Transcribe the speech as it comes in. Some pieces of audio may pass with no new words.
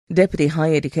Deputy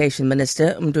Higher Education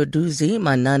Minister Mduduzi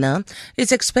Manana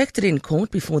is expected in court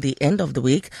before the end of the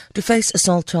week to face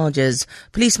assault charges.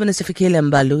 Police Minister Fikile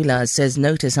Mbalula says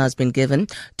notice has been given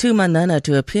to Manana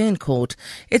to appear in court.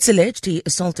 It's alleged he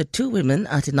assaulted two women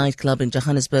at a nightclub in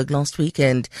Johannesburg last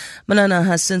weekend. Manana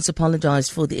has since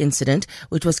apologized for the incident,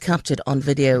 which was captured on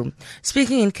video.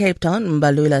 Speaking in Cape Town,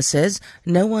 Mbalula says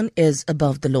no one is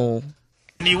above the law.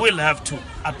 He will have to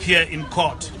appear in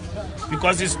court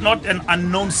because he's not an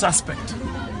unknown suspect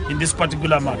in this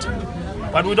particular matter.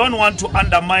 But we don't want to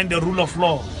undermine the rule of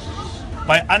law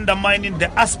by undermining the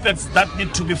aspects that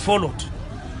need to be followed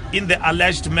in the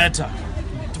alleged matter.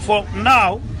 For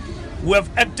now, we have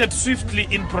acted swiftly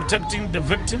in protecting the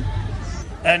victim,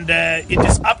 and it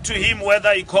is up to him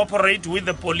whether he cooperates with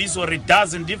the police or he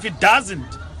doesn't. If he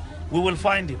doesn't, we will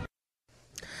find him.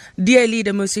 DA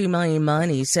leader Mduduzi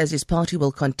Manana says his party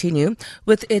will continue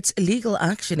with its legal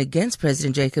action against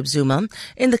President Jacob Zuma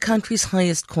in the country's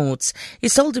highest courts. He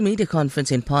told a media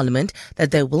conference in Parliament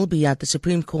that they will be at the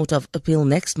Supreme Court of Appeal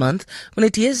next month when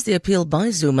it hears the appeal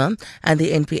by Zuma and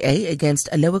the NPA against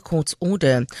a lower court's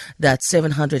order that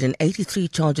 783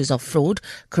 charges of fraud,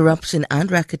 corruption and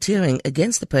racketeering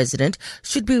against the president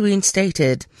should be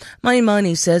reinstated.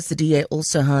 Manana says the DA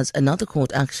also has another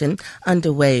court action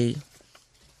underway.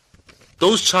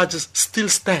 Those charges still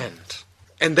stand,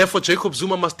 and therefore Jacob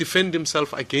Zuma must defend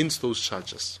himself against those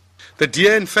charges. The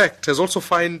DA, in fact, has also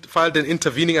filed an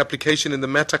intervening application in the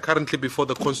matter currently before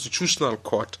the Constitutional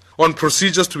Court on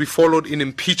procedures to be followed in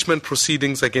impeachment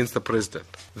proceedings against the President.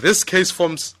 This case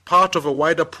forms part of a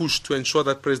wider push to ensure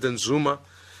that President Zuma,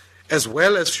 as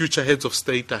well as future heads of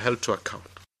state, are held to account.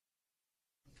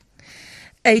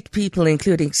 8 people,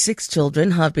 including 6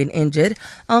 children, have been injured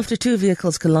after 2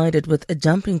 vehicles collided with a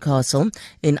jumping castle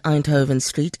in Eindhoven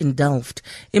Street in Delft.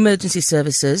 Emergency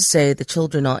services say the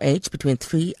children are aged between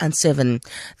 3 and 7.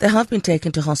 They have been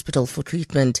taken to hospital for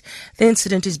treatment. The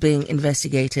incident is being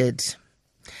investigated.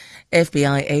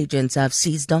 FBI agents have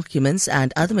seized documents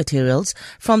and other materials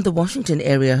from the Washington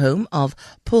area home of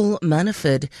Paul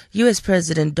Manafort, U.S.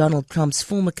 President Donald Trump's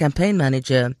former campaign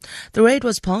manager. The raid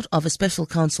was part of a special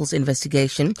counsel's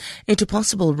investigation into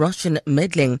possible Russian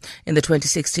meddling in the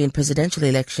 2016 presidential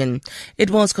election. It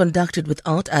was conducted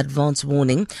without advance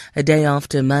warning, a day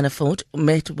after Manafort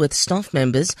met with staff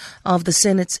members of the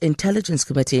Senate's Intelligence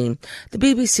Committee. The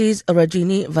BBC's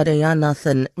Rajini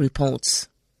Vadayanathan reports.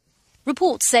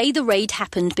 Reports say the raid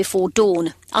happened before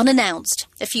dawn, unannounced,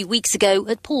 a few weeks ago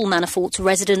at Paul Manafort's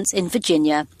residence in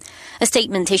Virginia. A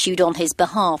statement issued on his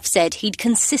behalf said he'd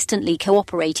consistently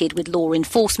cooperated with law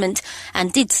enforcement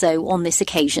and did so on this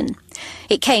occasion.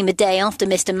 It came a day after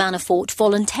Mr. Manafort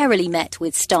voluntarily met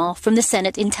with staff from the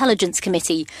Senate Intelligence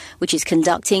Committee, which is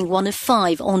conducting one of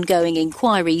 5 ongoing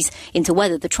inquiries into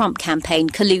whether the Trump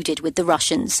campaign colluded with the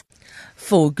Russians.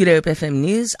 For Good Hope FM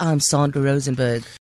News, I'm Sandra Rosenberg.